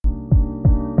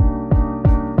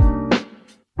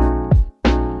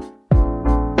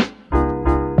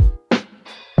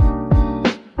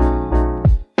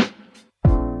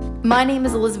My name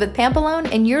is Elizabeth Pampalone,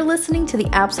 and you're listening to the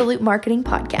Absolute Marketing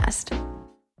Podcast.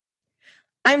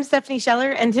 I'm Stephanie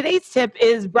Scheller, and today's tip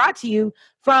is brought to you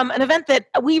from an event that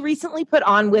we recently put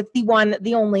on with the one,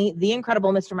 the only, the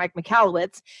incredible Mr. Mike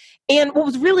Michalowicz. And what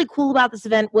was really cool about this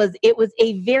event was it was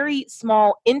a very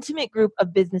small, intimate group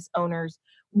of business owners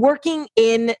working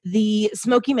in the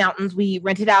Smoky Mountains. We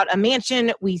rented out a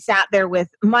mansion. We sat there with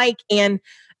Mike and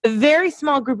a very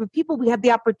small group of people. We had the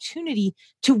opportunity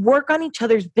to work on each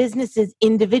other's businesses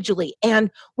individually. And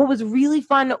what was really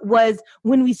fun was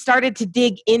when we started to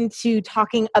dig into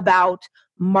talking about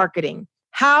marketing.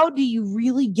 How do you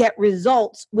really get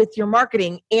results with your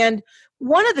marketing? And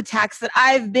one of the tacks that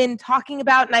I've been talking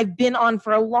about and I've been on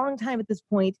for a long time at this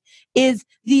point is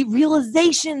the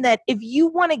realization that if you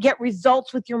want to get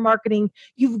results with your marketing,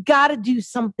 you've got to do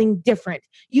something different.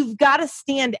 You've got to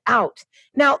stand out.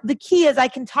 Now, the key is I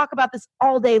can talk about this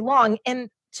all day long. And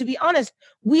to be honest,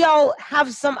 we all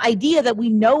have some idea that we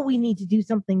know we need to do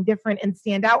something different and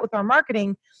stand out with our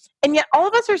marketing. And yet all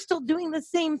of us are still doing the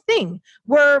same thing.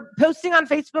 We're posting on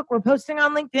Facebook. We're posting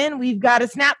on LinkedIn. We've got a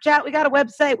Snapchat. We got a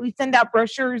website. We send out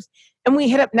brochures and we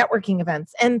hit up networking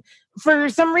events. And for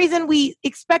some reason, we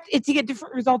expect it to get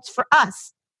different results for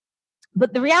us.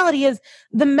 But the reality is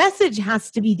the message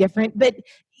has to be different. But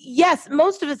yes,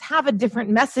 most of us have a different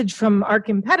message from our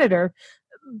competitor.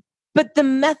 But the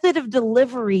method of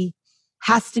delivery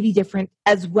has to be different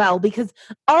as well, because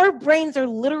our brains are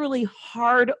literally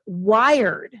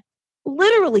hardwired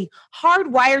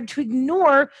to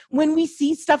ignore when we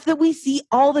see stuff that we see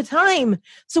all the time.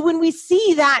 So when we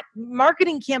see that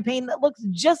marketing campaign that looks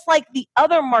just like the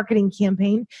other marketing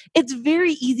campaign, it's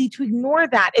very easy to ignore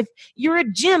that. If you're a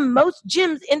gym, most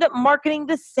gyms end up marketing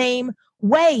the same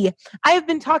way. I have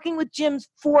been talking with gyms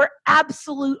for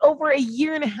over a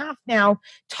year and a half now,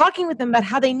 talking with them about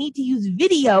how they need to use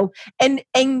video and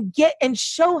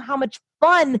show how much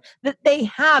fun that they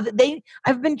have.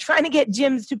 I've been trying to get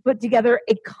gyms to put together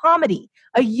a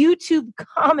YouTube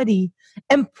comedy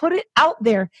and put it out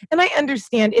there. And I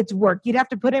understand it's work. You'd have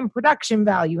to put in production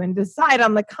value and decide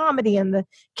on the comedy and the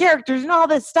characters and all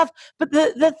this stuff. But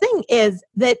the thing is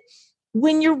that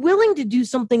when you're willing to do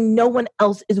something no one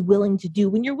else is willing to do,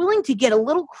 when you're willing to get a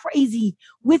little crazy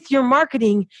with your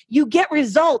marketing, you get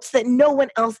results that no one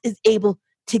else is able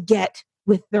to get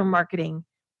with their marketing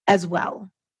as well.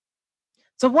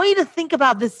 So I want you to think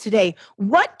about this today.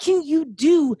 What can you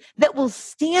do that will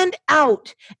stand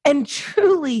out and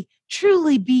truly,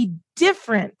 truly be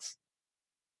different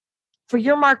for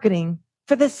your marketing,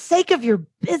 for the sake of your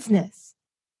business?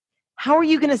 How are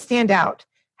you going to stand out?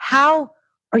 How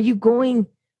are you going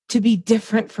to be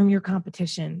different from your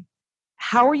competition?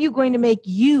 How are you going to make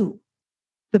you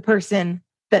the person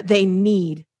that they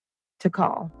need to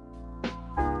call?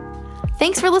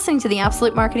 Thanks for listening to the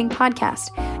Absolute Marketing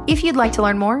Podcast. If you'd like to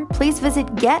learn more, please visit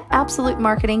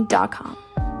getabsolutemarketing.com.